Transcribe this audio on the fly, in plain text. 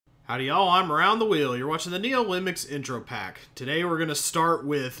Howdy y'all, I'm Around the Wheel. You're watching the NeoLemmix intro pack. Today we're going to start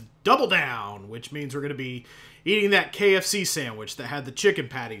with Double Down, which means we're going to be eating that KFC sandwich that had the chicken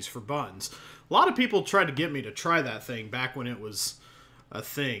patties for buns. A lot of people tried to get me to try that thing back when it was a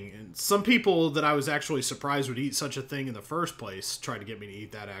thing. And some people that I was actually surprised would eat such a thing in the first place tried to get me to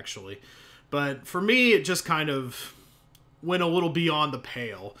eat that actually. But for me, it just kind of went a little beyond the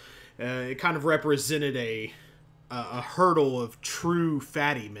pale. It kind of represented a hurdle of true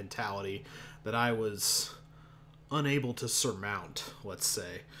fatty mentality that I was unable to surmount, let's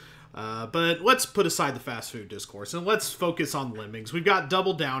say. But let's put aside the fast food discourse and let's focus on lemmings. We've got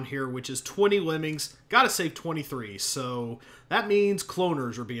Double Down here, which is 20 lemmings. Gotta save 23, so that means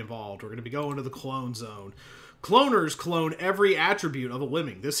cloners are being involved. We're going to be going to the clone zone. Cloners clone every attribute of a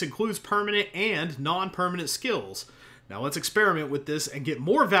lemming. This includes permanent and non-permanent skills. Now let's experiment with this and get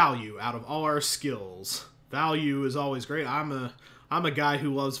more value out of all our skills. Value is always great. I'm a guy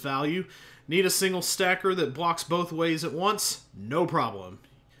who loves value. Need a single stacker that blocks both ways at once? No problem.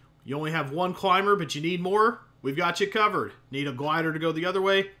 You only have one climber, but you need more? We've got you covered. Need a glider to go the other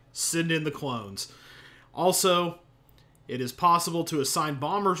way? Send in the clones. Also, it is possible to assign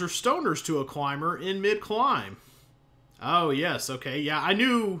bombers or stoners to a climber in mid-climb. Oh, yes. Okay. Yeah, I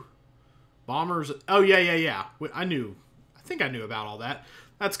knew bombers. Oh, yeah. I think I knew about all that.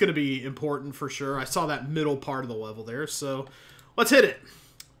 That's going to be important for sure. I saw that middle part of the level there, so let's hit it.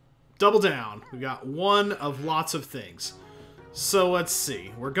 Double Down. We got one of lots of things. So let's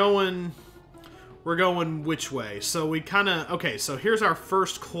see. We're going which way? So we kind of... Okay, so here's our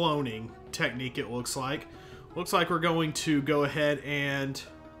first cloning technique, it looks like. Looks like we're going to go ahead and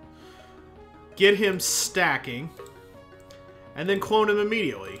get him stacking and then clone him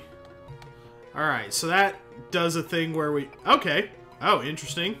immediately. Alright, so that does a thing where we... Okay. Oh,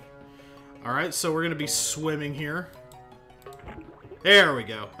 interesting. Alright, so we're going to be swimming here. There we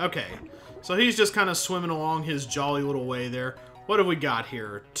go. Okay. So he's just kind of swimming along his jolly little way there. What have we got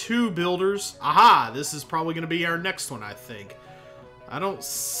here? 2 builders. Aha! This is probably going to be our next one, I think. I don't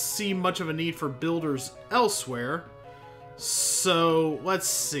see much of a need for builders elsewhere. So, let's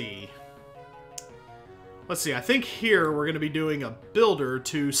see. Let's see. I think here we're going to be doing a builder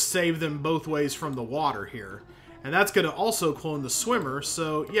to save them both ways from the water here. And that's going to also clone the swimmer,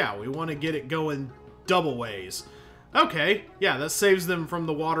 so yeah, we want to get it going double ways. Okay, yeah, that saves them from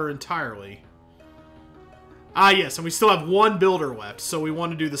the water entirely. Ah, yes, and we still have one builder left, so we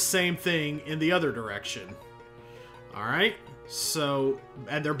want to do the same thing in the other direction. Alright, so,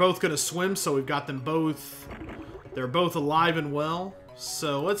 and they're both going to swim, so we've got them both, they're both alive and well.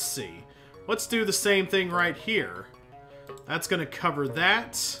 So, let's see. Let's do the same thing right here. That's going to cover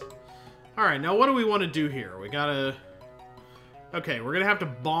that. Alright, now what do we want to do here? We gotta... Okay, we're gonna have to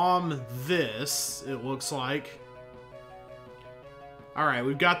bomb this, it looks like. Alright,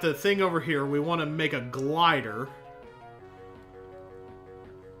 we've got the thing over here. We want to make a glider.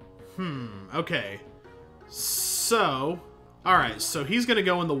 Okay. So... Alright, so he's gonna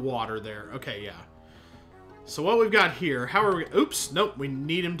go in the water there. Okay, yeah. So what we've got here, how are we... Oops, nope, we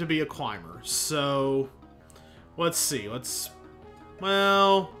need him to be a climber. So... Let's see,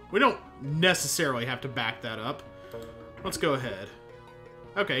 well, we don't necessarily have to back that up. Let's go ahead.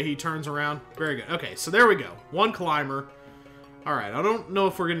 Okay, he turns around. Very good. Okay, so there we go. One climber. Alright, I don't know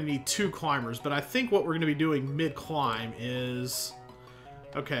if we're going to need 2 climbers, but I think what we're going to be doing mid-climb is...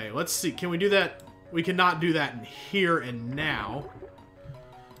 Okay, let's see. Can we do that? We cannot do that in here and now.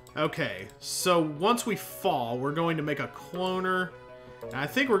 Okay, so once we fall, we're going to make a cloner. And I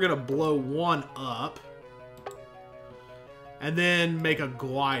think we're going to blow one up. And then make a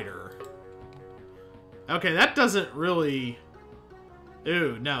glider. Okay, that doesn't really...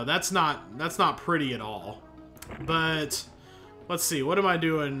 Ooh, no, that's not pretty at all. But, let's see, what am I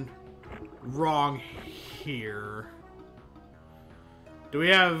doing wrong here? We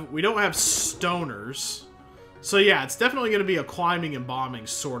don't have stoners. So yeah, it's definitely going to be a climbing and bombing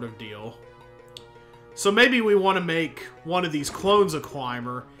sort of deal. So maybe we want to make one of these clones a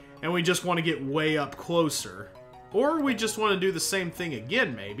climber, and we just want to get way up closer. Or we just want to do the same thing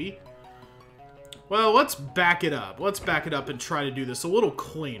again, maybe. Well, let's back it up. Let's back it up and try to do this a little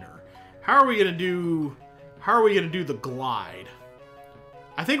cleaner. How are we going to do the glide?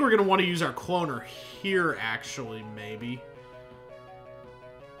 I think we're going to want to use our cloner here, actually, maybe.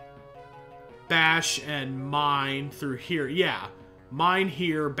 Bash and mine through here. Yeah, mine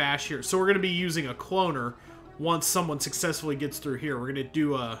here, bash here. So we're going to be using a cloner once someone successfully gets through here. We're going to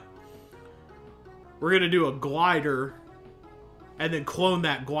do a glider and then clone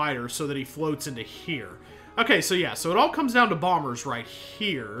that glider so that he floats into here. Okay, so yeah, so it all comes down to bombers right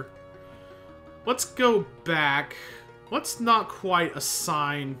here. Let's go back. Let's not quite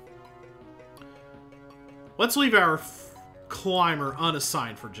assign Let's leave our climber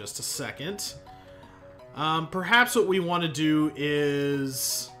unassigned for just a second. Perhaps what we want to do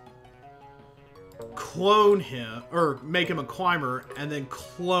is clone him, or make him a climber, and then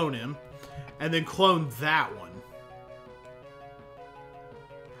clone him, and then clone that one.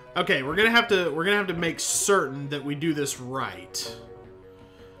 Okay, we're gonna have to make certain that we do this right.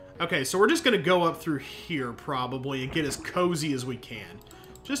 Okay, so we're just gonna go up through here probably and get as cozy as we can.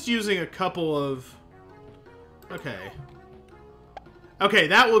 Just using a couple of... Okay. Okay,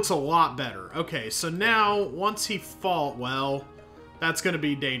 that looks a lot better. Okay, so now, once he fall... Well, that's gonna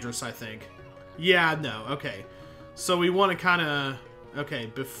be dangerous, I think. Yeah, no, okay. So we want to kind of... Okay,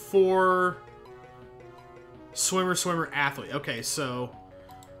 before... Swimmer, swimmer, athlete. Okay, so...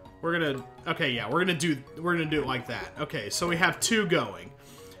 We're gonna... Okay, yeah, we're gonna do it like that. Okay, so we have 2 going.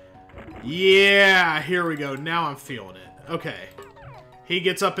 Yeah, here we go. Now I'm feeling it. Okay. He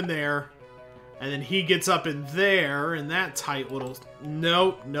gets up in there. And then he gets up in there, in that tight little...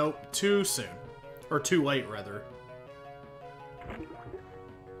 Nope, nope, too soon. Or too late, rather.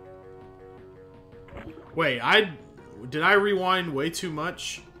 Wait, did I rewind way too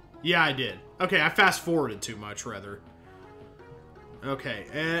much? Yeah, I did. Okay, I fast-forwarded too much, rather. Okay,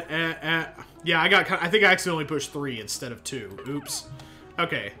 yeah, I think I accidentally pushed 3 instead of 2. Oops.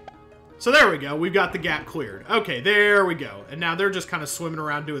 Okay. So there we go. We've got the gap cleared. Okay, there we go. And now they're just kind of swimming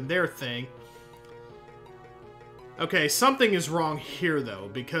around doing their thing. Okay, something is wrong here,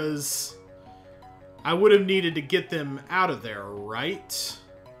 though, because I would have needed to get them out of there, right?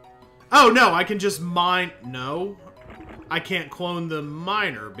 Oh, no, I can just mine... No, I can't clone the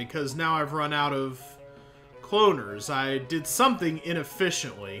miner, because now I've run out of cloners. I did something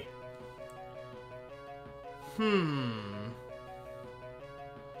inefficiently.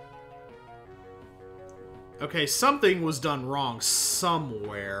 Okay, something was done wrong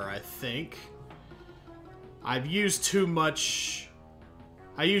somewhere, I think. I've used too much...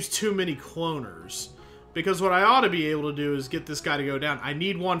 I used too many cloners. Because what I ought to be able to do is get this guy to go down. I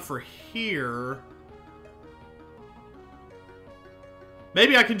need one for here.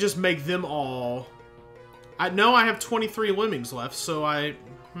 Maybe I can just make them all... I know I have 23 lemmings left, so I...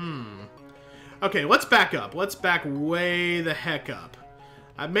 Okay, let's back up. Let's back way the heck up.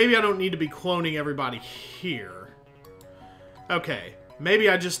 Maybe I don't need to be cloning everybody here. Okay, maybe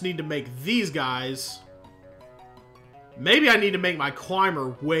I just need to make these guys... Maybe I need to make my climber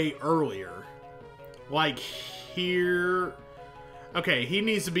way earlier. Like here... Okay, he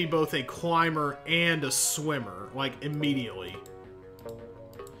needs to be both a climber and a swimmer, like immediately.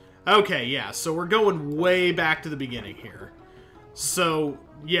 Okay, yeah, so we're going way back to the beginning here. So,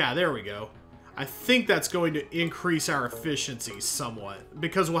 yeah, there we go. I think that's going to increase our efficiency somewhat,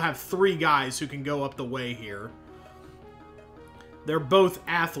 because we'll have 3 guys who can go up the way here. They're both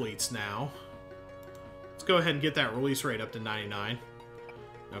athletes now. Let's go ahead and get that release rate up to 99.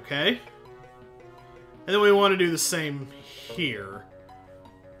 Okay. And then we want to do the same here.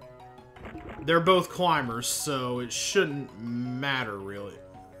 They're both climbers, so it shouldn't matter, really.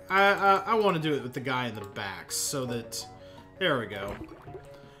 I want to do it with the guy in the back, so that... There we go.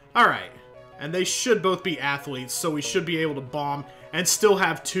 Alright. And they should both be athletes, so we should be able to bomb and still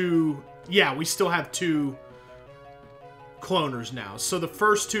have 2... Yeah, we still have 2 cloners now. So the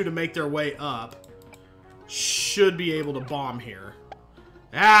first 2 to make their way up should be able to bomb here.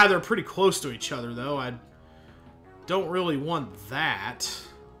 Ah, they're pretty close to each other, though. I don't really want that.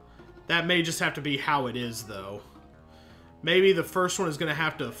 That may just have to be how it is, though. Maybe the first one is going to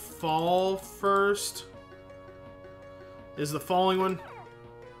have to fall first. Is the falling one?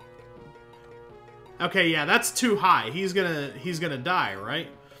 Okay, yeah, that's too high. He's gonna die, right?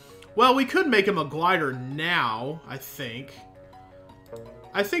 Well, we could make him a glider now, I think.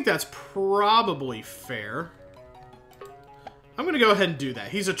 I think that's probably fair. I'm gonna go ahead and do that.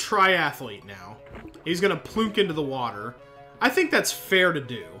 He's a triathlete now. He's gonna plunk into the water. I think that's fair to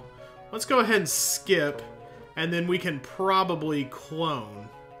do. Let's go ahead and skip, and then we can probably clone.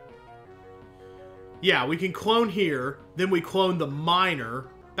 Yeah, we can clone here, then we clone the miner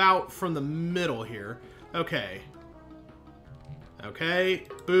about from the middle here. Okay. Okay,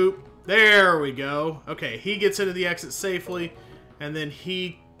 boop. There we go. Okay, he gets into the exit safely, and then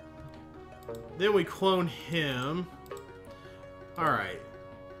then we clone him. Alright.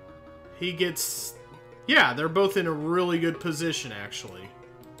 He gets... Yeah, they're both in a really good position, actually.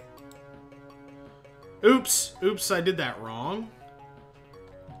 Oops. Oops, I did that wrong.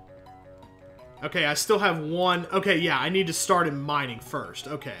 Okay, I still have 1. Okay, yeah, I need to start in mining first.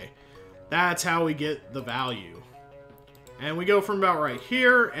 Okay. That's how we get the value. And we go from about right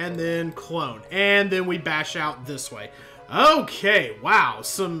here, and then clone. And then we bash out this way. Okay, wow.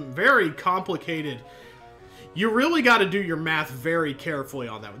 Some very complicated You really got to do your math very carefully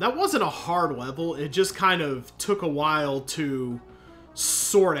on that one. That wasn't a hard level. It just kind of took a while to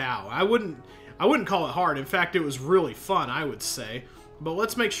sort out. I wouldn't call it hard. In fact, it was really fun, I would say. But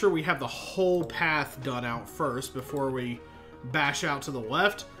let's make sure we have the whole path done out first before we bash out to the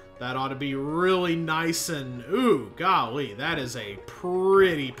left. That ought to be really nice and... Ooh, golly, that is a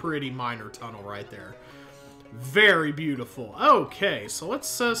pretty minor tunnel right there. Very beautiful. Okay, so let's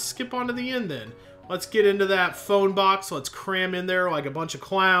skip on to the end then. Let's get into that phone box. Let's cram in there like a bunch of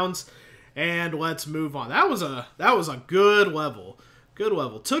clowns. And let's move on. That was a good level. Good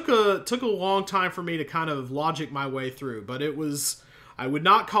level. Took a long time for me to kind of logic my way through, but it was... I would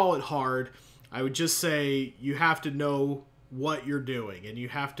not call it hard. I would just say you have to know what you're doing, and you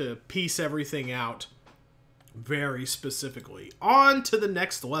have to piece everything out very specifically. On to the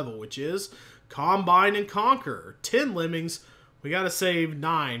next level, which is Combine and Conquer. 10 lemmings. We got to save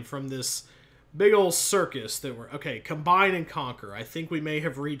 9 from this big old circus that we're... Okay, Combine and Conquer. I think we may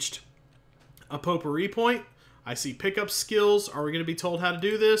have reached a potpourri point. I see pickup skills. Are we going to be told how to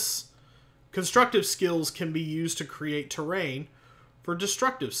do this? Constructive skills can be used to create terrain for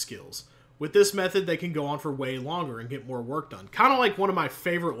destructive skills. With this method, they can go on for way longer and get more work done. Kind of like one of my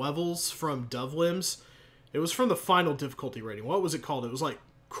favorite levels from Dove Limbs. It was from the final difficulty rating. What was it called? It was like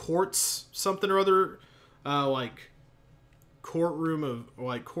Quartz something or other. Like courtroom of...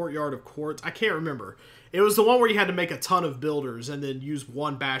 like courtyard of quartz. I can't remember. It was the one where you had to make a ton of builders and then use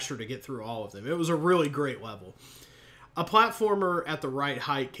one basher to get through all of them. It was a really great level. A platformer at the right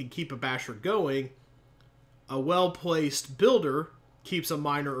height can keep a basher going. A well-placed builder keeps a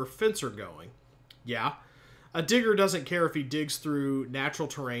miner or fencer going. Yeah. A digger doesn't care if he digs through natural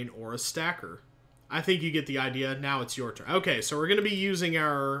terrain or a stacker. I think you get the idea. Now it's your turn. Okay, so we're going to be using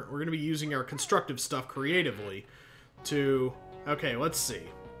our constructive stuff creatively to... Okay, let's see.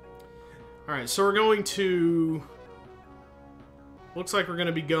 All right, so we're going to... Looks like we're going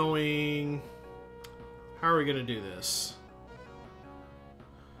to be going... How are we going to do this?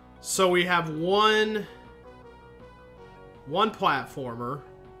 So we have one platformer,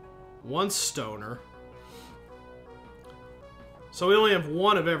 one stoner. So we only have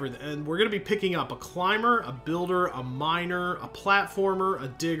one of everything. And we're going to be picking up a climber, a builder, a miner, a platformer, a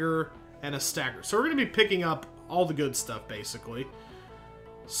digger, and a stacker. So we're going to be picking up all the good stuff, basically.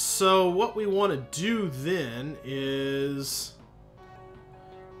 So what we want to do then is...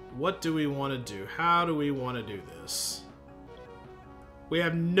 What do we want to do? How do we want to do this? We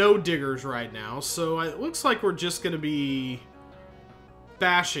have no diggers right now, so it looks like we're just going to be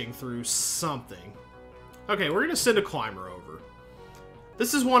bashing through something. Okay, we're going to send a climber over.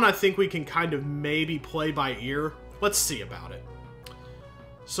 This is one I think we can kind of maybe play by ear. Let's see about it.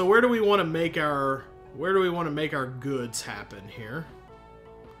 So where do we want to make our goods happen here?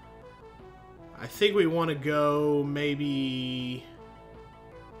 I think we want to go maybe...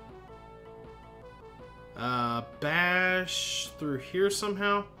 bash through here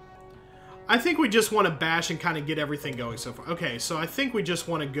somehow. I think we just want to bash and kind of get everything going so far. Okay, so I think we just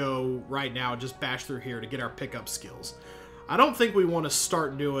want to go right now, just bash through here to get our pickup skills. I don't think we want to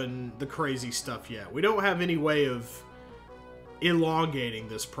start doing the crazy stuff yet. We don't have any way of elongating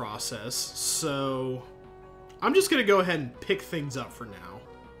this process, so I'm just going to go ahead and pick things up for now.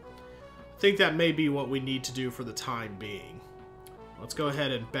 I think that may be what we need to do for the time being. Let's go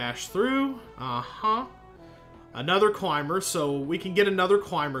ahead and bash through. Another climber, so we can get another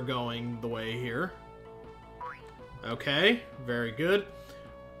climber going the way here. Okay, very good.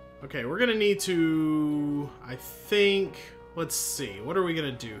 Okay, we're gonna need to... I think... Let's see, what are we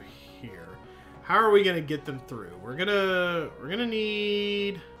gonna do here? How are we gonna get them through? We're gonna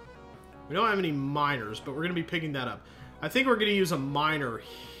need... We don't have any miners, but we're gonna be picking that up. I think we're gonna use a miner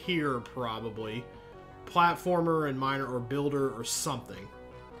here, probably. Platformer and miner or builder or something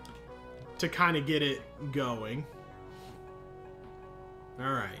to kind of get it going.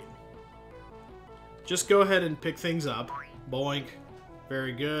 Alright. Just go ahead and pick things up. Boink.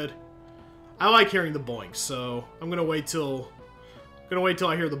 Very good. I like hearing the boink, so I'm gonna wait till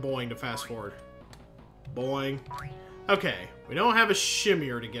I hear the boing to fast forward. Boing. Okay, we don't have a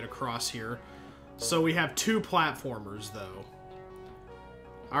shimmier to get across here, so we have 2 platformers though.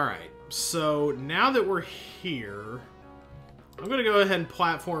 Alright, so now that we're here, I'm gonna go ahead and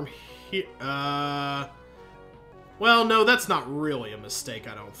platform here. Well, no, that's not really a mistake,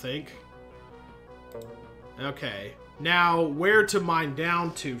 I don't think. Okay, now where to mine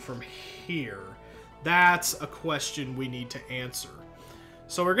down to from here? That's a question we need to answer.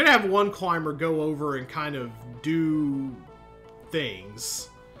 So we're gonna have one climber go over and kind of do things.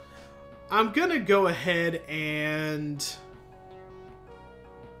 I'm gonna go ahead and...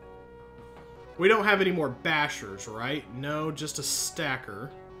 We don't have any more bashers, right? No, just a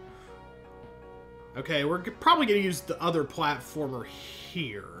stacker. Okay, we're probably going to use the other platformer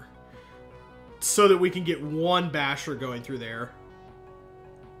here, so that we can get one basher going through there.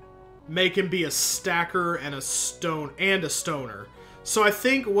 Make him be a stacker and a stoner. So I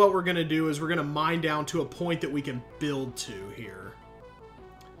think what we're going to do is we're going to mine down to a point that we can build to here.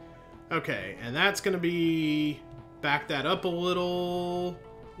 Okay, and that's going to be... Back that up a little.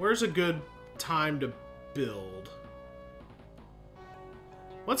 Where's a good time to build?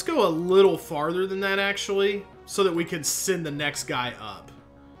 Let's go a little farther than that, actually, so that we can send the next guy up.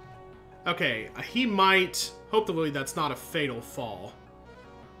 Okay, he might... Hopefully that's not a fatal fall.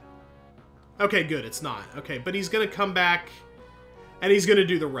 Okay, good, it's not. Okay, but he's going to come back, and he's going to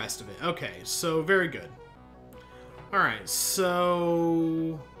do the rest of it. Okay, so very good. Alright,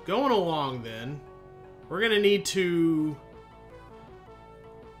 so... Going along, then, we're going to need to...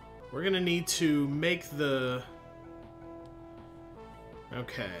 We're going to need to make the...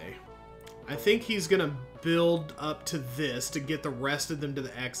 Okay. I think he's going to build up to this to get the rest of them to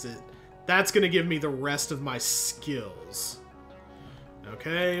the exit. That's going to give me the rest of my skills.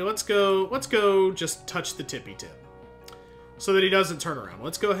 Okay, let's go just touch the tippy tip. So that he doesn't turn around.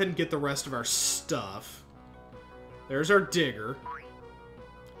 Let's go ahead and get the rest of our stuff. There's our digger.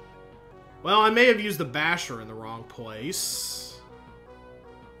 Well, I may have used the basher in the wrong place.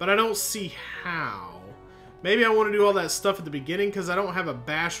 But I don't see how. Maybe I want to do all that stuff at the beginning because I don't have a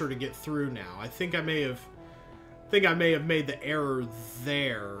basher to get through now. I think I may have made the error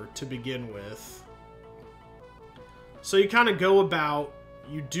there to begin with. So you kind of go about,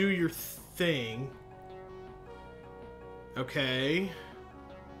 you do your thing. Okay.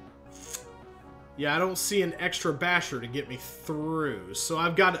 Yeah, I don't see an extra basher to get me through. So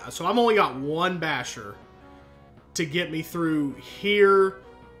I've only got one basher to get me through here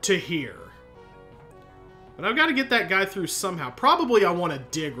to here. But I've got to get that guy through somehow. Probably I want to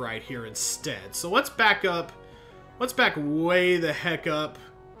dig right here instead. So let's back up. Let's back way the heck up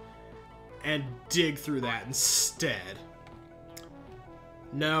and dig through that instead.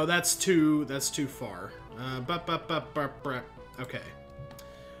 No, that's too far. Okay.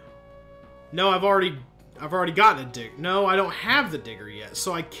 No, I've already gotten a dig. No, I don't have the digger yet,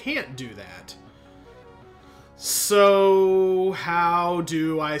 so I can't do that. So, how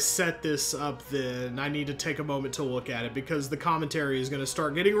do I set this up then? I need to take a moment to look at it because the commentary is going to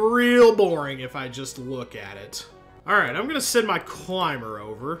start getting real boring if I just look at it. Alright, I'm going to send my climber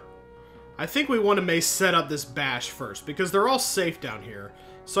over. I think we want to set up this bash first because they're all safe down here.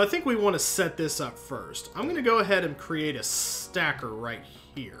 So I think we want to set this up first. I'm going to go ahead and create a stacker right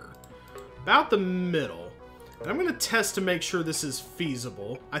here. About the middle. And I'm going to test to make sure this is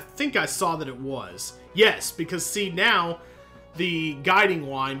feasible. I think I saw that it was. Yes, because see now the guiding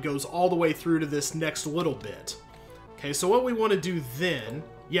line goes all the way through to this next little bit. Okay, so what we want to do then,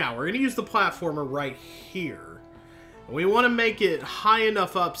 yeah, we're going to use the platformer right here. And we want to make it high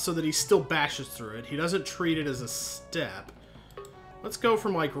enough up so that he still bashes through it. He doesn't treat it as a step. Let's go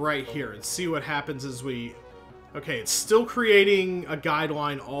from like right here and see what happens as we... Okay, it's still creating a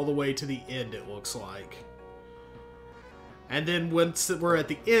guideline all the way to the end, it looks like. And then once we're at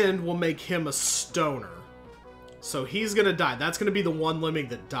the end, we'll make him a stoner. So he's going to die. That's going to be the one lemming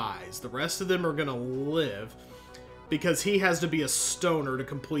that dies. The rest of them are going to live because he has to be a stoner to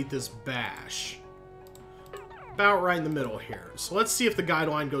complete this bash. About right in the middle here. So let's see if the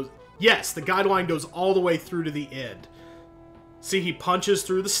guideline goes... Yes, the guideline goes all the way through to the end. See, he punches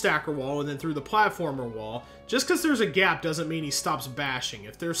through the stacker wall and then through the platformer wall. Just because there's a gap doesn't mean he stops bashing.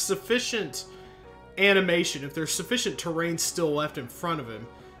 If there's sufficient animation, if there's sufficient terrain still left in front of him,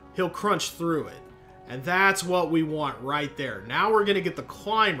 he'll crunch through it. And that's what we want right there. Now we're going to get the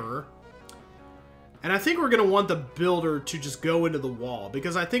climber. And I think we're going to want the builder to just go into the wall.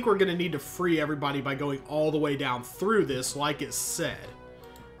 Because I think we're going to need to free everybody by going all the way down through this like it said.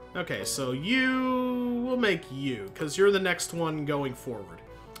 Okay, so we'll make you, because you're the next one going forward.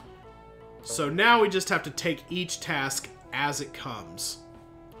 So now we just have to take each task as it comes.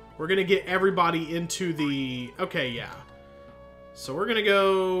 We're going to get everybody into the... Okay, yeah. So we're going to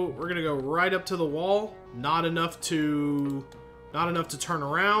go right up to the wall. Not enough to turn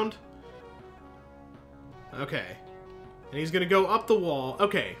around. Okay. And he's going to go up the wall.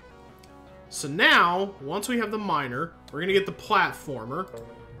 Okay. So now, once we have the miner, we're going to get the platformer.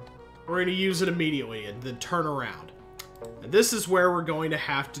 We're going to use it immediately and then turn around. And this is where we're going to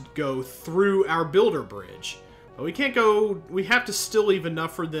have to go through our builder bridge. But we can't go... We have to still leave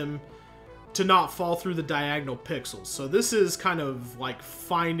enough for them to not fall through the diagonal pixels. So this is kind of like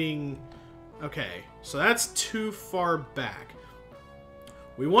finding... Okay, so that's too far back.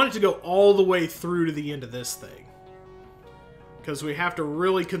 We want it to go all the way through to the end of this thing. Because we have to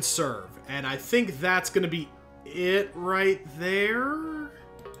really conserve. And I think that's going to be it right there.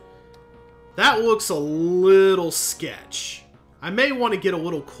 That looks a little sketch. I may want to get a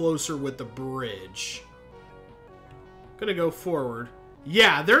little closer with the bridge. Gonna go forward.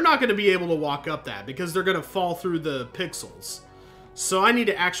 Yeah, they're not going to be able to walk up that because they're going to fall through the pixels. So I need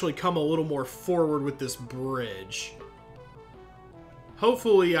to actually come a little more forward with this bridge.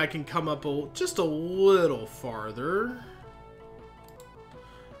 Hopefully I can come up just a little farther.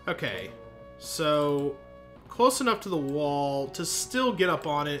 Okay, so close enough to the wall to still get up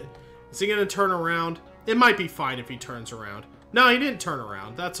on it. Is he going to turn around? It might be fine if he turns around. No, he didn't turn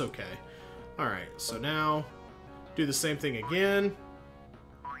around. That's okay. Alright, so now do the same thing again.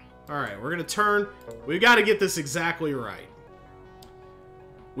 Alright, we're going to turn. We've got to get this exactly right.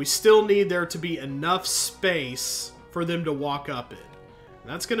 We still need there to be enough space for them to walk up in.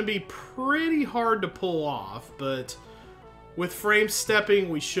 That's going to be pretty hard to pull off, but with frame stepping,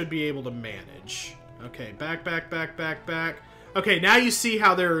 we should be able to manage. Okay, back, back, back, back, back. Okay, now you see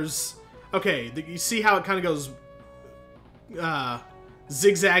how there's... Okay, you see how it kind of goes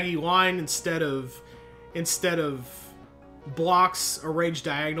zigzaggy line instead of blocks arranged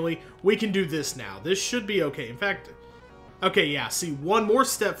diagonally. We can do this now. This should be okay. In fact, okay, yeah, see, one more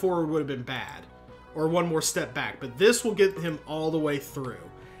step forward would have been bad. Or one more step back. But this will get him all the way through.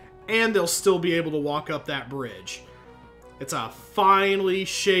 And they'll still be able to walk up that bridge. It's a finely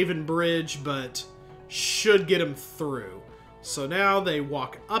shaven bridge, but should get him through. So now they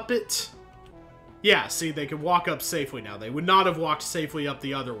walk up it. Yeah, see, they can walk up safely now. They would not have walked safely up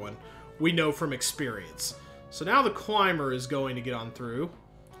the other one. We know from experience. So now the climber is going to get on through.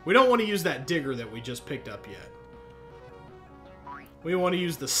 We don't want to use that digger that we just picked up yet. We want to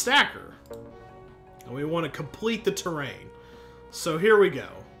use the stacker. And we want to complete the terrain. So here we go.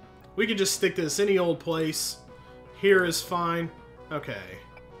 We can just stick this any old place. Here is fine. Okay.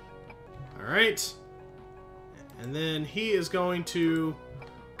 Alright. And then he is going to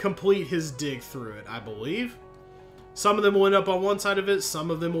complete his dig through it, I believe. Some of them will end up on one side of it, some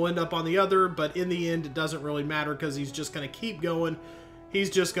of them will end up on the other, but in the end it doesn't really matter because he's just going to keep going. He's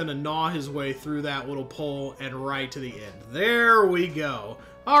just going to gnaw his way through that little pole and right to the end. There we go.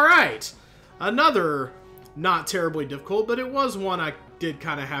 Alright. Another not terribly difficult, but it was one I did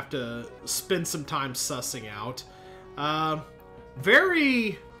kind of have to spend some time sussing out.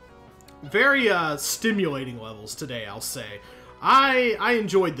 Very stimulating levels today, I'll say. I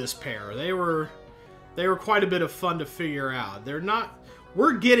enjoyed this pair. They were quite a bit of fun to figure out.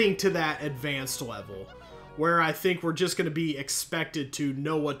 We're getting to that advanced level where I think we're just going to be expected to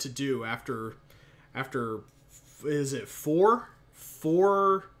know what to do after is it four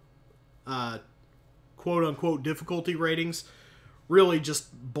quote-unquote difficulty ratings. Really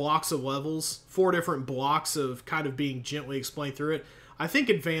just blocks of levels. 4 different blocks of kind of being gently explained through it. I think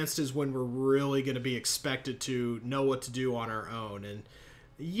advanced is when we're really going to be expected to know what to do on our own. And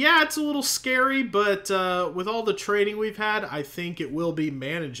yeah, it's a little scary, but with all the training we've had, I think it will be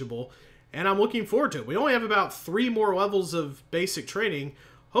manageable. And I'm looking forward to it. We only have about 3 more levels of basic training.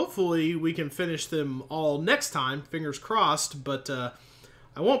 Hopefully we can finish them all next time, fingers crossed, but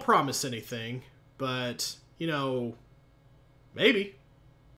I won't promise anything. But, you know, maybe.